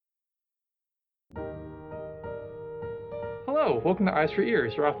Hello, welcome to Eyes for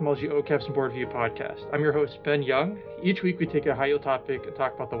Ears, your ophthalmology OKAPs and Board View podcast. I'm your host, Ben Young. Each week we take a high-yield topic and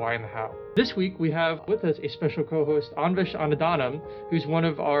talk about the why and the how. This week we have with us a special co-host, Anvesh Anandanam, who's one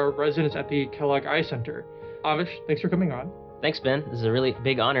of our residents at the Kellogg Eye Center. Anvesh, thanks for coming on. Thanks, Ben. This is a really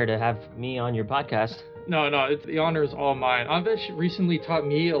big honor to have me on your podcast. No, the honor is all mine. Anvesh recently taught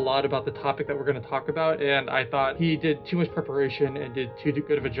me a lot about the topic that we're going to talk about, and I thought he did too much preparation and did too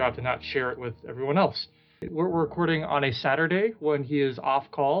good of a job to not share it with everyone else. We're recording on a Saturday when he is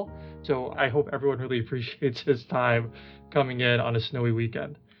off call, so I hope everyone really appreciates his time coming in on a snowy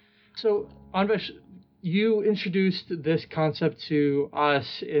weekend. So, Anvesh, you introduced this concept to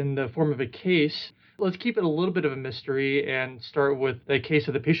us in the form of a case. Let's keep it a little bit of a mystery and start with the case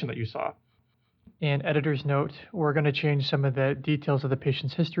of the patient that you saw. And editor's note, we're going to change some of the details of the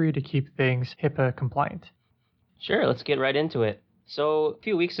patient's history to keep things HIPAA compliant. Sure, let's get right into it. So a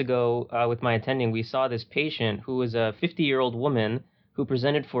few weeks ago, with my attending, we saw this patient who was a 50-year-old woman who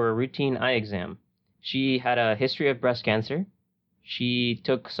presented for a routine eye exam. She had a history of breast cancer. She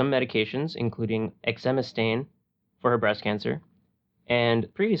took some medications, including exemestane for her breast cancer,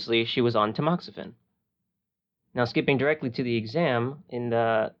 and previously she was on tamoxifen. Now, skipping directly to the exam, in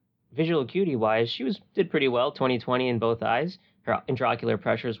the visual acuity-wise, she did pretty well, 20/20 in both eyes. Her intraocular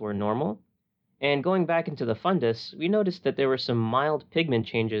pressures were normal. And going back into the fundus, we noticed that there were some mild pigment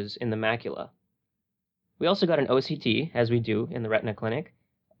changes in the macula. We also got an OCT, as we do in the retina clinic.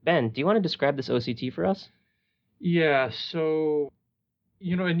 Ben, do you want to describe this OCT for us? Yeah, so,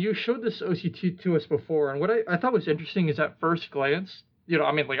 and you showed this OCT to us before, and what I thought was interesting is at first glance,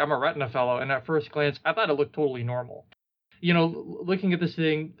 I'm a retina fellow, and at first glance, I thought it looked totally normal. Looking at this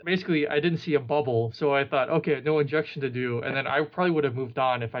thing, basically, I didn't see a bubble, so I thought, okay, no injection to do, and then I probably would have moved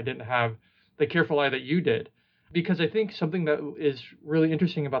on if I didn't have the careful eye that you did. Because I think something that is really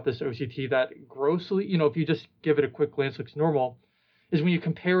interesting about this OCT that grossly, if you just give it a quick glance, looks normal, is when you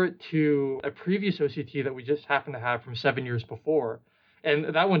compare it to a previous OCT that we just happened to have from 7 years before.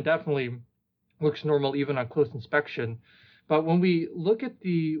 And that one definitely looks normal even on close inspection. But when we look at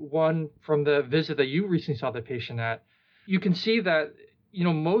the one from the visit that you recently saw the patient at, you can see that,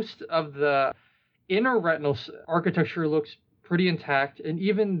 most of the inner retinal architecture looks pretty intact, and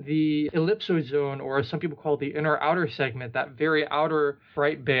even the ellipsoid zone, or as some people call the inner outer segment, that very outer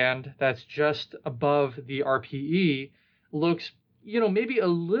bright band that's just above the RPE, looks, maybe a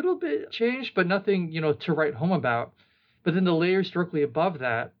little bit changed, but nothing, to write home about. But then the layers directly above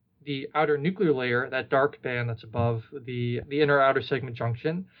that, the outer nuclear layer, that dark band that's above the inner outer segment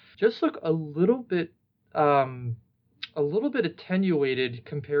junction, just look a little bit attenuated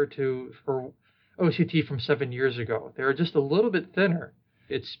compared to her OCT from 7 years ago. They're just a little bit thinner.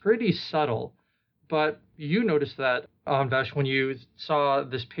 It's pretty subtle, but you noticed that, Anvesh, when you saw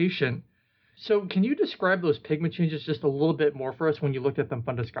this patient. So can you describe those pigment changes just a little bit more for us when you looked at them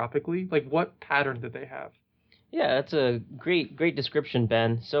fundoscopically? Like, what pattern did they have? Yeah, that's a great description,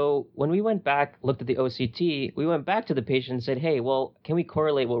 Ben. So when we went back, looked at the OCT, we went back to the patient and said, hey, well, can we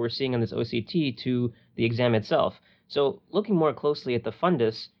correlate what we're seeing on this OCT to the exam itself? So looking more closely at the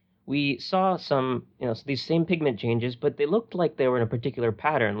fundus, we saw some, these same pigment changes, but they looked like they were in a particular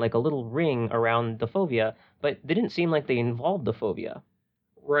pattern, like a little ring around the fovea, but they didn't seem like they involved the fovea.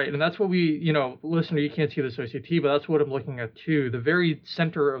 Right, and that's what we, listener, you can't see this OCT, but that's what I'm looking at too. The very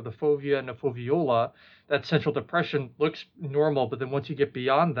center of the fovea and the foveola, that central depression, looks normal, but then once you get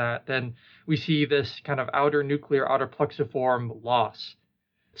beyond that, then we see this kind of outer nuclear, outer plexiform loss.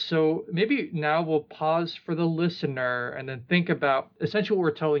 So maybe now we'll pause for the listener and then think about essentially what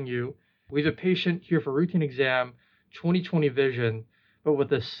we're telling you. We have a patient here for routine exam, 20/20 vision, but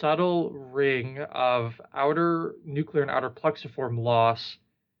with a subtle ring of outer nuclear and outer plexiform loss.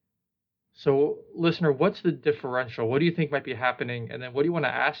 So listener, what's the differential? What do you think might be happening? And then what do you want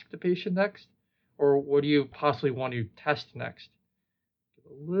to ask the patient next? Or what do you possibly want to test next?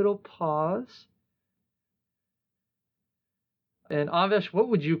 Give a little pause. And Anvesh, what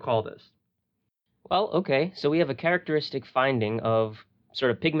would you call this? Well, okay, so we have a characteristic finding of sort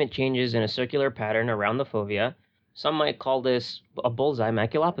of pigment changes in a circular pattern around the fovea. Some might call this a bullseye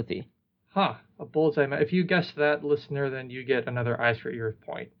maculopathy. A bullseye. If you guess that, listener, then you get another Eyes for Ears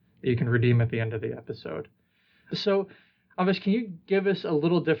point that you can redeem at the end of the episode. So, Anvesh, can you give us a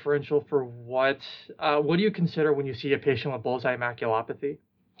little differential for what do you consider when you see a patient with bullseye maculopathy?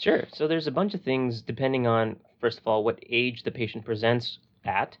 Sure. So there's a bunch of things depending on, first of all, what age the patient presents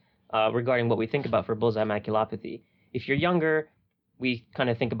at regarding what we think about for bullseye maculopathy. If you're younger, we kind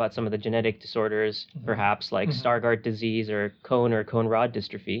of think about some of the genetic disorders, perhaps like Stargardt disease or cone rod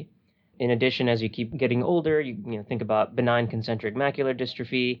dystrophy. In addition, as you keep getting older, you think about benign concentric macular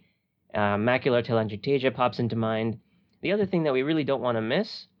dystrophy, macular telangiectasia pops into mind. The other thing that we really don't want to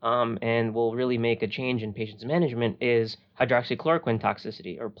miss, and will really make a change in patients' management, is hydroxychloroquine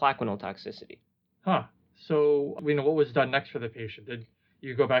toxicity or Plaquenil toxicity. Huh. So, what was done next for the patient? Did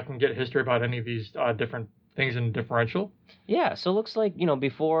you go back and get history about any of these different things in differential? Yeah, so it looks like,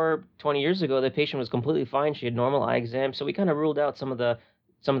 before 20 years ago, the patient was completely fine. She had normal eye exam, so we kind of ruled out some of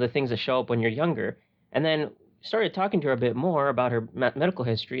the things that show up when you're younger. And then started talking to her a bit more about her medical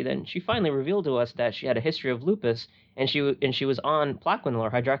history. Then she finally revealed to us that she had a history of lupus, and she was on Plaquenil or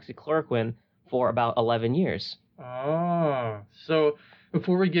hydroxychloroquine for about 11 years. Ah, so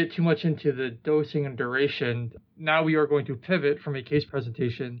before we get too much into the dosing and duration, now we are going to pivot from a case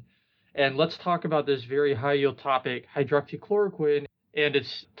presentation and let's talk about this very high yield topic, hydroxychloroquine, and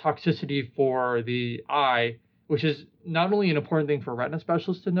its toxicity for the eye, which is not only an important thing for retina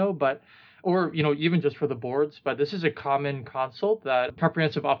specialists to know, but or even just for the boards, but this is a common consult that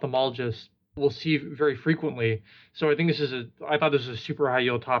comprehensive ophthalmologists will see very frequently. So I thought this is a super high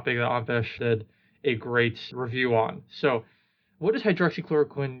yield topic that Anvesh did a great review on. So what is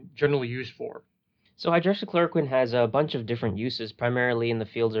hydroxychloroquine generally used for? So hydroxychloroquine has a bunch of different uses, primarily in the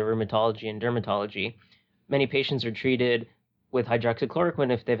fields of rheumatology and dermatology. Many patients are treated with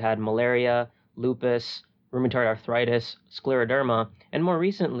hydroxychloroquine if they've had malaria, lupus, rheumatoid arthritis, scleroderma, and more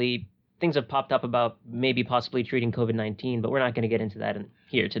recently, things have popped up about maybe possibly treating COVID-19, but we're not going to get into that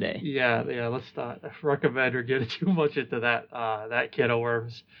here today. Yeah, let's not recommend or get too much into that can of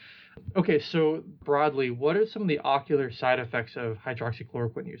worms. Okay, so broadly, what are some of the ocular side effects of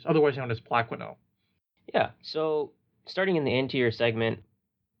hydroxychloroquine use, otherwise known as Plaquenil? Yeah, so starting in the anterior segment,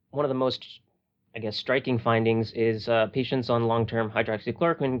 one of the most, I guess, striking findings is patients on long-term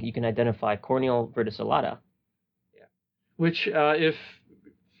hydroxychloroquine, you can identify corneal verticillata. Yeah. Which, if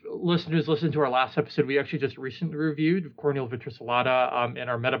listeners listen to our last episode, we actually just recently reviewed corneal verticillata in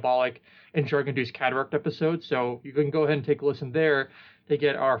our metabolic and drug-induced cataract episode. So you can go ahead and take a listen there to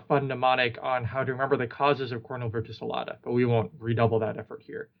get our fun mnemonic on how to remember the causes of corneal verticillata, but we won't redouble that effort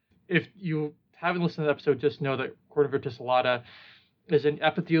here. If you haven't listened to the episode, just know that corneal verticillata is an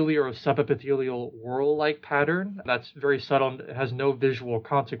epithelial or subepithelial whorl-like pattern that's very subtle and has no visual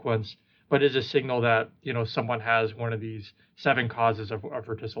consequence, but is a signal that someone has one of these 7 causes of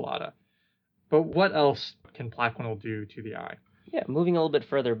verticillata. But what else can Plaquenil do to the eye? Yeah, moving a little bit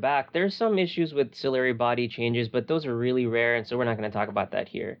further back, there's some issues with ciliary body changes, but those are really rare, and so we're not going to talk about that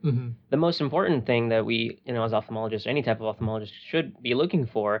here. Mm-hmm. The most important thing that we, as ophthalmologists, any type of ophthalmologist should be looking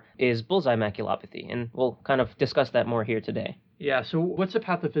for is bullseye maculopathy, and we'll kind of discuss that more here today. Yeah, so what's the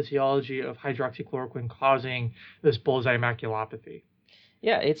pathophysiology of hydroxychloroquine causing this bullseye maculopathy?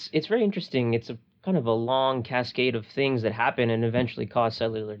 Yeah, it's very interesting. It's a kind of a long cascade of things that happen and eventually cause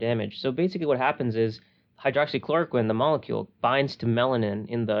cellular damage. So basically what happens is hydroxychloroquine, the molecule, binds to melanin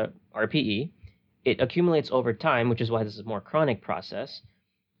in the RPE. It accumulates over time, which is why this is a more chronic process.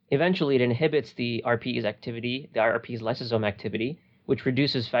 Eventually, it inhibits the RPE's activity, the RPE's lysosome activity, which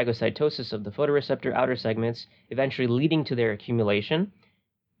reduces phagocytosis of the photoreceptor outer segments, eventually leading to their accumulation.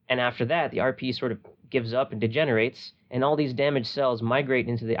 And after that, the RPE sort of gives up and degenerates, and all these damaged cells migrate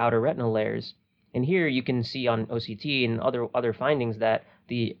into the outer retinal layers. And here you can see on OCT and other findings that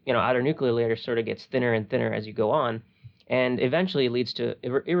the outer nuclear layer sort of gets thinner and thinner as you go on, and eventually leads to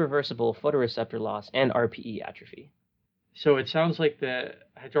irreversible photoreceptor loss and RPE atrophy. So it sounds like the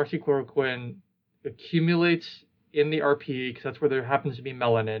hydroxychloroquine accumulates in the RPE because that's where there happens to be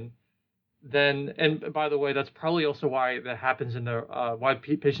melanin. Then, and by the way, that's probably also why that happens in the why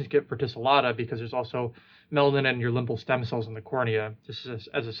patients get verticillata, because there's also melanin in your limbal stem cells in the cornea. Just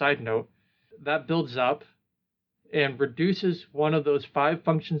as a side note, that builds up and reduces one of those 5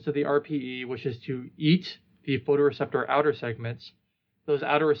 functions of the RPE, which is to eat the photoreceptor outer segments. Those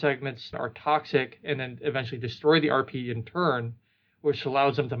outer segments are toxic and then eventually destroy the RPE in turn, which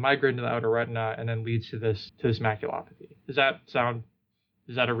allows them to migrate into the outer retina and then leads to this maculopathy. Is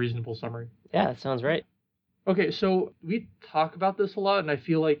that a reasonable summary? Yeah, that sounds right. Okay, so we talk about this a lot, and I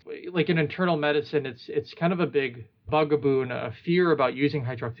feel like in internal medicine, it's kind of a big bugaboo and a fear about using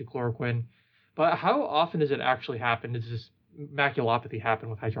hydroxychloroquine. But how often does it actually happen? Does this maculopathy happen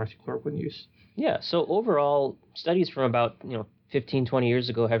with hydroxychloroquine use? Yeah, so overall, studies from about 15, 20 years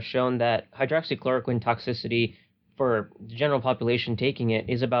ago have shown that hydroxychloroquine toxicity for the general population taking it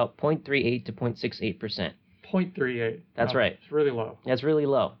is about 0.38 to 0.68%. 0.38. That's right. It's really low. That's really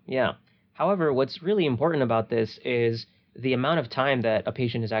low, yeah. However, what's really important about this is the amount of time that a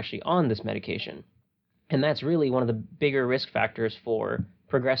patient is actually on this medication. And that's really one of the bigger risk factors for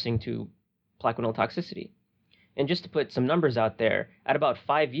progressing to Plaquenil toxicity. And just to put some numbers out there, at about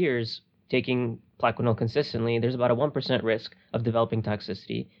 5 years taking Plaquenil consistently, there's about a 1% risk of developing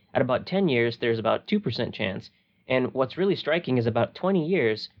toxicity. At about 10 years, there's about 2% chance. And what's really striking is about 20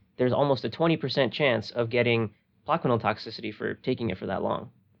 years, there's almost a 20% chance of getting Plaquenil toxicity for taking it for that long.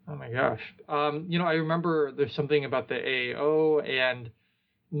 Oh my gosh. I remember there's something about the AAO and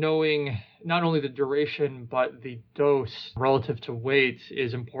knowing not only the duration but the dose relative to weight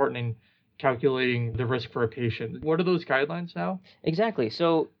is important in calculating the risk for a patient. What are those guidelines now? Exactly.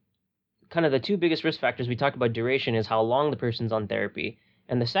 So kind of the two biggest risk factors we talked about duration is how long the person's on therapy.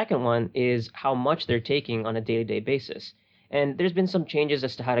 And the second one is how much they're taking on a day-to-day basis. And there's been some changes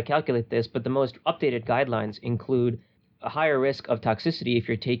as to how to calculate this, but the most updated guidelines include a higher risk of toxicity if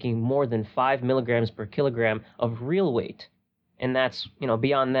you're taking more than 5 milligrams per kilogram of real weight. And that's,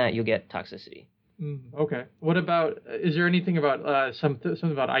 beyond that, you'll get toxicity. Okay. What about, is there anything about something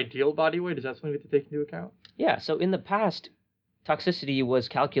about ideal body weight? Is that something we have to take into account? Yeah, so in the past, toxicity was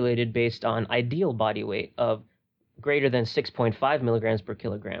calculated based on ideal body weight of greater than 6.5 milligrams per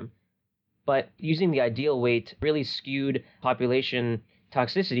kilogram. But using the ideal weight really skewed population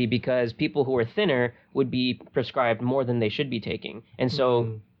toxicity because people who are thinner would be prescribed more than they should be taking. And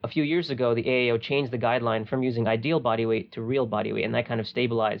so a few years ago, the AAO changed the guideline from using ideal body weight to real body weight, and that kind of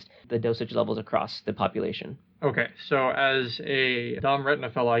stabilized the dosage levels across the population. Okay, so as a dumb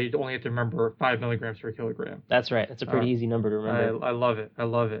retina fellow, you only have to remember 5 milligrams per kilogram. That's right. That's a pretty easy number to remember. I love it. I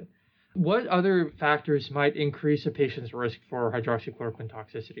love it. What other factors might increase a patient's risk for hydroxychloroquine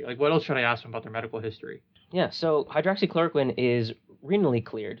toxicity? Like, what else should I ask them about their medical history? Yeah, so hydroxychloroquine is renally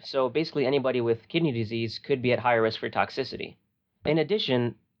cleared. So basically anybody with kidney disease could be at higher risk for toxicity. In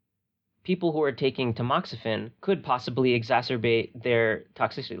addition, people who are taking tamoxifen could possibly exacerbate their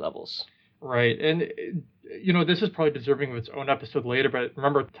toxicity levels. Right. And, this is probably deserving of its own episode later, but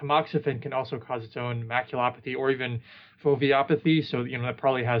remember, tamoxifen can also cause its own maculopathy or even foveopathy. So, that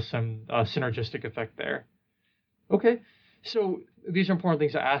probably has some synergistic effect there. Okay. So these are important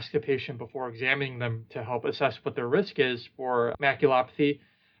things to ask the patient before examining them to help assess what their risk is for maculopathy.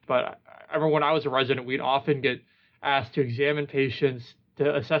 But I remember when I was a resident, we'd often get asked to examine patients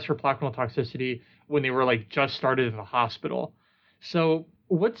to assess for plaquenil toxicity when they were just started in the hospital. So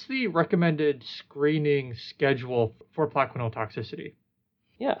what's the recommended screening schedule for plaquenil toxicity?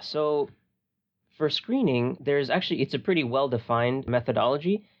 Yeah, so for screening, it's a pretty well-defined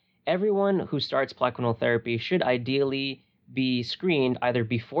methodology. Everyone who starts Plaquenil therapy should ideally be screened either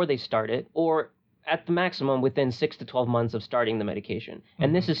before they start it or at the maximum within 6 to 12 months of starting the medication.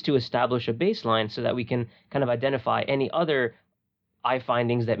 And this is to establish a baseline so that we can kind of identify any other eye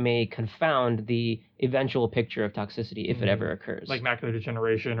findings that may confound the eventual picture of toxicity if it ever occurs. Like macular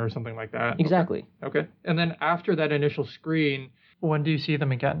degeneration or something like that? Exactly. Okay. And then after that initial screen, when do you see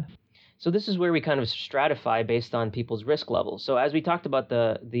them again? So this is where we kind of stratify based on people's risk levels. So as we talked about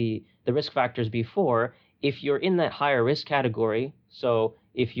the risk factors before, if you're in that higher risk category, so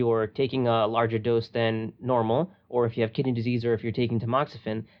if you're taking a larger dose than normal, or if you have kidney disease, or if you're taking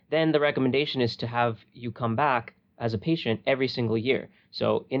tamoxifen, then the recommendation is to have you come back as a patient every single year.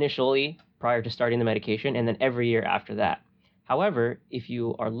 So initially, prior to starting the medication, and then every year after that. However, if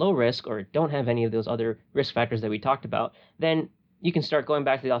you are low risk or don't have any of those other risk factors that we talked about, then you can start going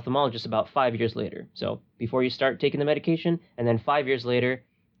back to the ophthalmologist about 5 years later. So before you start taking the medication, and then 5 years later,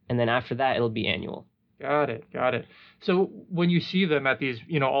 and then after that, it'll be annual. Got it. So when you see them at these,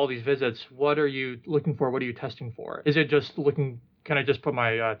 all these visits, what are you looking for? What are you testing for? Is it just can I just put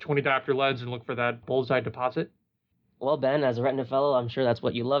my 20 diopter lens and look for that bullseye deposit? Well, Ben, as a retina fellow, I'm sure that's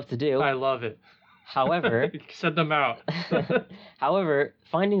what you love to do. I love it. However, send them out. However,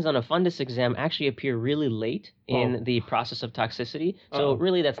 findings on a fundus exam actually appear really late in the process of toxicity. So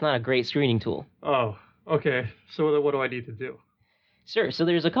really, that's not a great screening tool. Oh, okay. So what do I need to do? Sure. So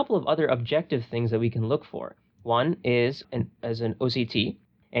there's a couple of other objective things that we can look for. One is as an OCT,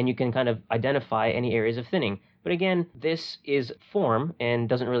 and you can kind of identify any areas of thinning. But again, this is form and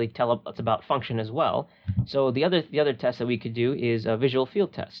doesn't really tell us about function as well. So the other test that we could do is a visual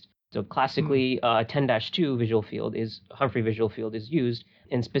field test. So classically, 10-2 visual field Humphrey visual field is used,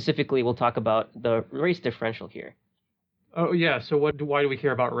 and specifically we'll talk about the race differential here. Oh yeah, so why do we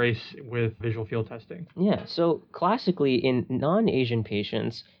care about race with visual field testing? Yeah, so classically in non-Asian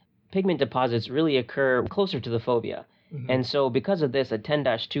patients, pigment deposits really occur closer to the fovea. And so because of this, a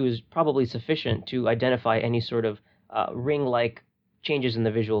 10-2 is probably sufficient to identify any sort of ring-like changes in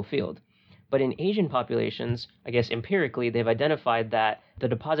the visual field. But in Asian populations, I guess empirically, they've identified that the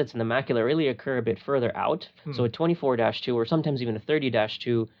deposits in the macula really occur a bit further out. So a 24-2 or sometimes even a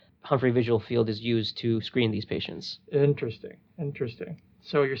 30-2 Humphrey visual field is used to screen these patients. Interesting.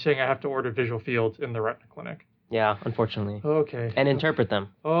 So you're saying I have to order visual fields in the retina clinic? Yeah, unfortunately. Okay. And interpret them.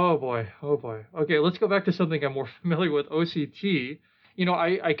 Oh boy. Okay, let's go back to something I'm more familiar with, OCT.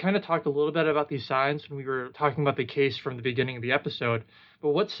 I kind of talked a little bit about these signs when we were talking about the case from the beginning of the episode, but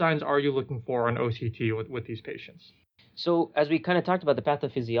what signs are you looking for on OCT with these patients? So, as we kind of talked about the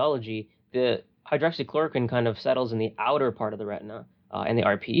pathophysiology, the hydroxychloroquine kind of settles in the outer part of the retina and the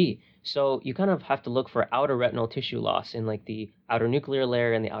RPE. So, you kind of have to look for outer retinal tissue loss in like the outer nuclear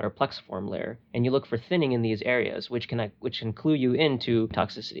layer and the outer plexiform layer, and you look for thinning in these areas, which can clue you into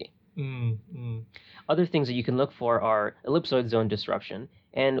toxicity. Mm, mm. Other things that you can look for are ellipsoid zone disruption,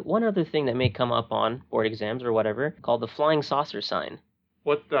 and one other thing that may come up on board exams or whatever called the flying saucer sign.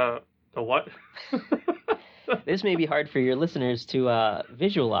 What the what? This may be hard for your listeners to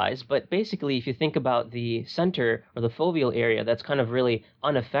visualize, but basically, if you think about the center or the foveal area that's kind of really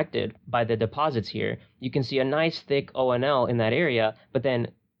unaffected by the deposits here, you can see a nice thick ONL in that area, but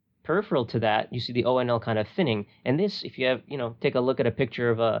then peripheral to that, you see the ONL kind of thinning. And this, if you have, take a look at a picture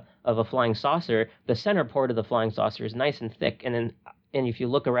of a flying saucer, the center part of the flying saucer is nice and thick, and if you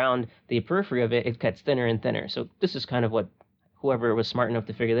look around the periphery of it, it gets thinner and thinner. So this is kind of what whoever was smart enough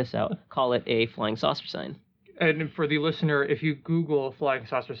to figure this out call it a flying saucer sign. And for the listener, if you Google flying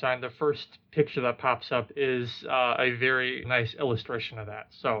saucer sign, the first picture that pops up is a very nice illustration of that.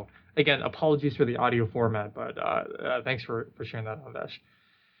 So again, apologies for the audio format, but thanks for sharing that, Anvesh.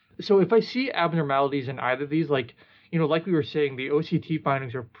 So if I see abnormalities in either of these, like we were saying, the OCT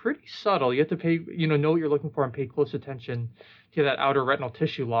findings are pretty subtle. You have to pay, know what you're looking for and pay close attention to that outer retinal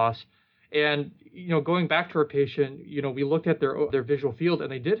tissue loss. And going back to our patient, we looked at their visual field,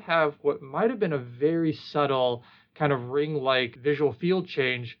 and they did have what might have been a very subtle kind of ring-like visual field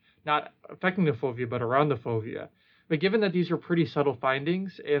change, not affecting the fovea but around the fovea. But given that these are pretty subtle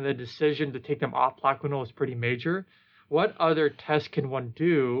findings and the decision to take them off Plaquenil is pretty major, what other tests can one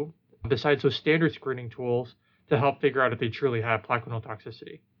do besides those standard screening tools to help figure out if they truly have Plaquenil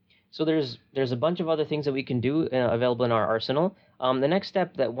toxicity? So there's a bunch of other things that we can do available in our arsenal. The next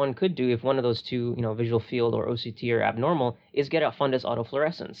step that one could do if one of those two, visual field or OCT are abnormal, is get a fundus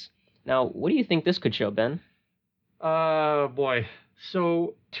autofluorescence. Now, what do you think this could show, Ben? Boy.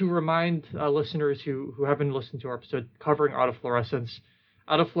 So to remind listeners who haven't listened to our episode covering autofluorescence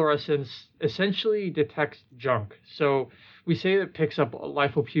essentially detects junk. So we say it picks up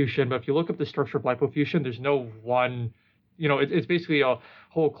lipofuscin, but if you look up the structure of lipofuscin, there's no one, it's basically a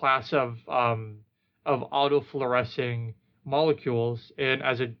whole class of autofluorescing molecules, and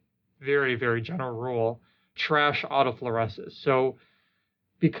as a very, very general rule, trash autofluoresces. So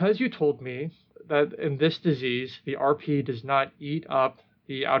because you told me that in this disease, the RP does not eat up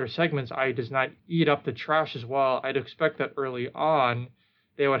the outer segments, i.e. does not eat up the trash as well, I'd expect that early on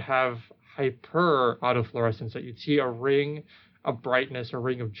they would have hyper autofluorescence, that you'd see a ring of brightness, a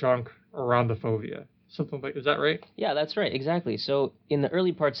ring of junk around the fovea. Something like, is that right? Yeah, that's right, exactly. So in the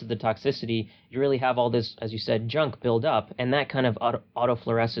early parts of the toxicity, you really have all this, as you said, junk build up, and that kind of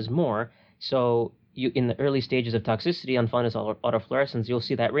autofluoresces more. So in the early stages of toxicity on fundus autofluorescence, you'll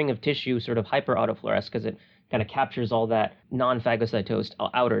see that ring of tissue sort of hyper autofluoresce because it kind of captures all that non-phagocytosed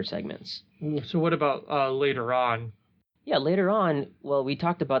outer segments. So what about later on? Yeah, later on, well, we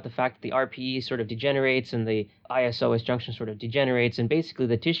talked about the fact that the RPE sort of degenerates and the ISOS junction sort of degenerates, and basically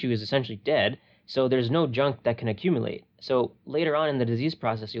the tissue is essentially dead. So there's no junk that can accumulate. So later on in the disease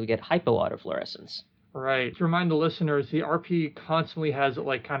process, you'll get hypoautofluorescence. Right. To remind the listeners, the RP constantly has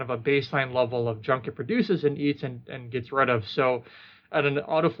like kind of a baseline level of junk it produces and eats and gets rid of. So at an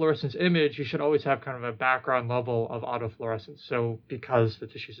autofluorescence image, you should always have kind of a background level of autofluorescence. So because the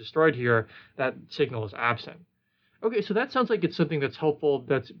tissue is destroyed here, that signal is absent. Okay, so that sounds like it's something that's helpful,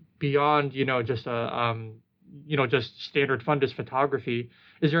 that's beyond, just just standard fundus photography.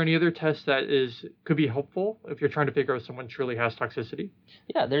 Is there any other test that could be helpful if you're trying to figure out if someone truly has toxicity?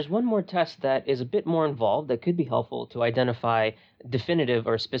 Yeah, there's one more test that is a bit more involved that could be helpful to identify definitive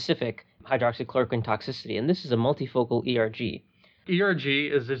or specific hydroxychloroquine toxicity, and this is a multifocal ERG. ERG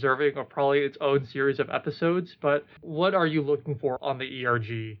is deserving of probably its own series of episodes, but what are you looking for on the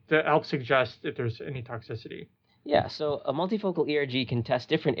ERG to help suggest if there's any toxicity? Yeah, so a multifocal ERG can test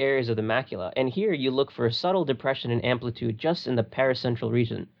different areas of the macula, and here you look for a subtle depression in amplitude just in the paracentral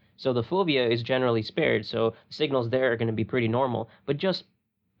region. So the fovea is generally spared, so signals there are going to be pretty normal, but just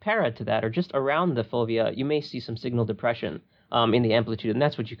para to that, or just around the fovea, you may see some signal depression in the amplitude, and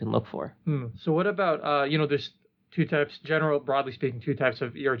that's what you can look for. So what about, there's two types, broadly speaking, two types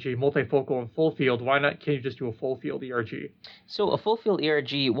of ERG, multifocal and full field. Why not, can you just do a full field ERG? So a full field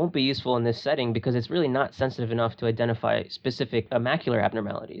ERG won't be useful in this setting because it's really not sensitive enough to identify specific macular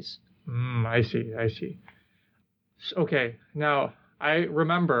abnormalities. I see. Okay, now I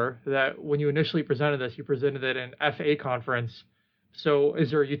remember that when you initially presented this, you presented it in FA conference. So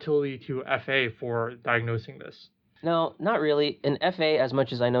is there a utility to FA for diagnosing this? No, not really. An FA, as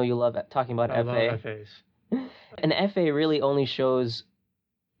much as I know you love talking about I FA, love FAs. an FA really only shows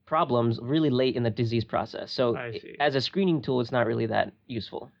problems really late in the disease process. So I see. as a screening tool, it's not really that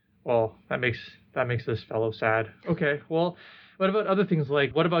useful. Well, that makes this fellow sad. Okay, well, what about other things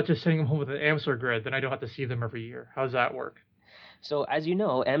like what about just sending them home with an Amsler grid? Then I don't have to see them every year. How does that work? So as you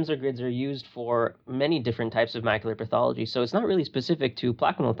know, Amsler grids are used for many different types of macular pathology. So it's not really specific to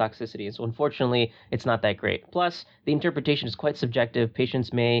plaquenil toxicity. So unfortunately, it's not that great. Plus, the interpretation is quite subjective.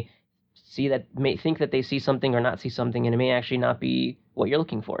 Patients may think that they see something or not see something, and it may actually not be what you're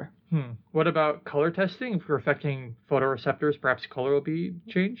looking for. What about color testing? If we're affecting photoreceptors, perhaps color will be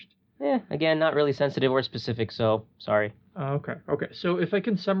changed? Again, not really sensitive or specific, so sorry. Okay. So if I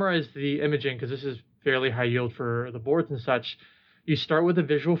can summarize the imaging, because this is fairly high yield for the boards and such, you start with a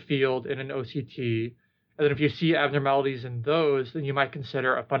visual field in an OCT, and then if you see abnormalities in those, then you might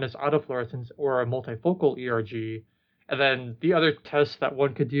consider a fundus autofluorescence or a multifocal ERG. And then the other tests that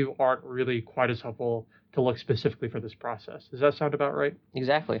one could do aren't really quite as helpful to look specifically for this process. Does that sound about right?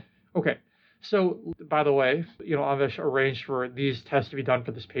 Exactly. Okay. So, by the way, Anvesh arranged for these tests to be done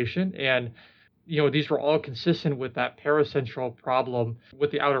for this patient, and these were all consistent with that paracentral problem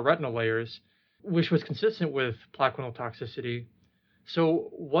with the outer retinal layers, which was consistent with plaquenil toxicity. So,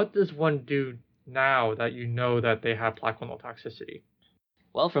 what does one do now that you know that they have plaquenil toxicity?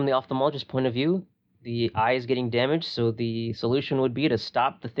 Well, from the ophthalmologist point of view, the eye is getting damaged, so the solution would be to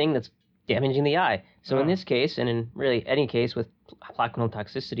stop the thing that's damaging the eye. So in this case, and in really any case with plaquenil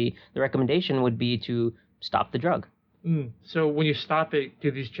toxicity, the recommendation would be to stop the drug. So when you stop it,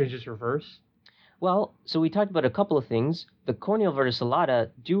 do these changes reverse? Well, so we talked about a couple of things. The corneal verticillata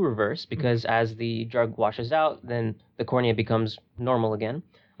do reverse because as the drug washes out, then the cornea becomes normal again.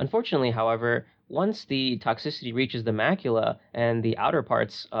 Unfortunately, however, once the toxicity reaches the macula and the outer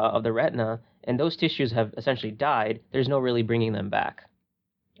parts of the retina, and those tissues have essentially died, there's no really bringing them back.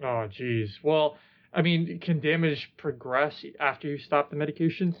 Oh, geez. Well, I mean, can damage progress after you stop the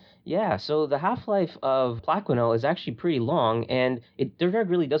medication? Yeah, so the half-life of Plaquenil is actually pretty long, and the drug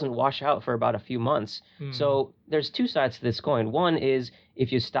really doesn't wash out for about a few months. So there's two sides to this coin. One is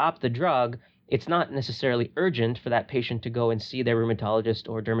if you stop the drug, it's not necessarily urgent for that patient to go and see their rheumatologist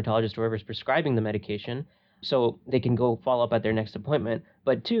or dermatologist or whoever's prescribing the medication, so they can go follow up at their next appointment.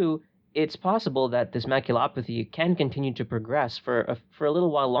 But two, it's possible that this maculopathy can continue to progress for a little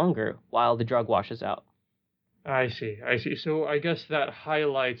while longer while the drug washes out. I see. So I guess that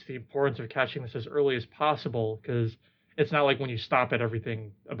highlights the importance of catching this as early as possible, because it's not like when you stop it,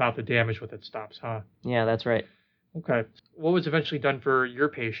 everything about the damage with it stops, huh? Yeah, that's right. Okay. What was eventually done for your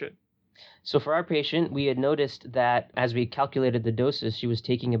patient? So for our patient, we had noticed that as we calculated the doses, she was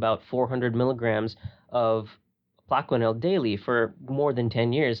taking about 400 milligrams of Plaquenil daily for more than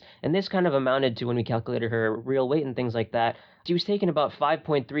 10 years. And this kind of amounted to, when we calculated her real weight and things like that, she was taking about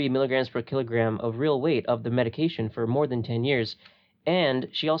 5.3 milligrams per kilogram of real weight of the medication for more than 10 years. And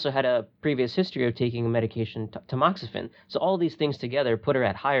she also had a previous history of taking a medication, tamoxifen. So all these things together put her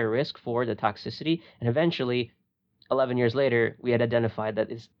at higher risk for the toxicity. And eventually, 11 years later, we had identified that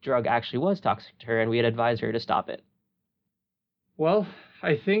this drug actually was toxic to her, and we had advised her to stop it. Well,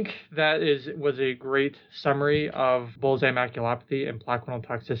 I think that was a great summary of bullseye maculopathy and plaquenil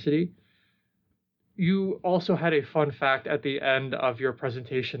toxicity. You also had a fun fact at the end of your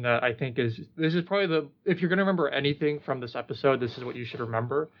presentation that I think this is probably if you're going to remember anything from this episode, this is what you should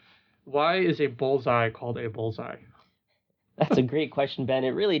remember. Why is a bullseye called a bullseye? That's a great question, Ben. It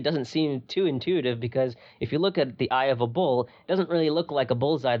really doesn't seem too intuitive because if you look at the eye of a bull, it doesn't really look like a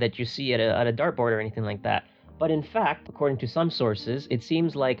bullseye that you see at a dartboard or anything like that. But in fact, according to some sources, it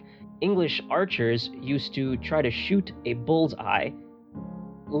seems like English archers used to try to shoot a bull's eye,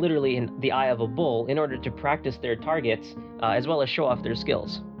 literally in the eye of a bull, in order to practice their targets as well as show off their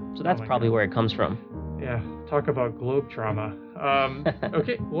skills. So that's probably where it comes from. Yeah, talk about globe trauma.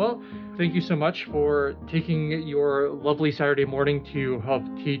 Okay, well, thank you so much for taking your lovely Saturday morning to help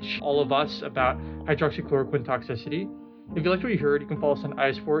teach all of us about hydroxychloroquine toxicity. If you liked what you heard, you can follow us on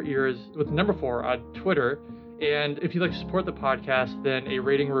eyes4ears with the number 4 on Twitter. And if you'd like to support the podcast, then a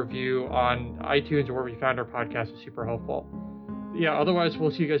rating review on iTunes or wherever you found our podcast is super helpful. Yeah, otherwise, we'll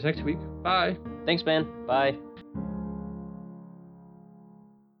see you guys next week. Bye. Thanks, Ben. Bye.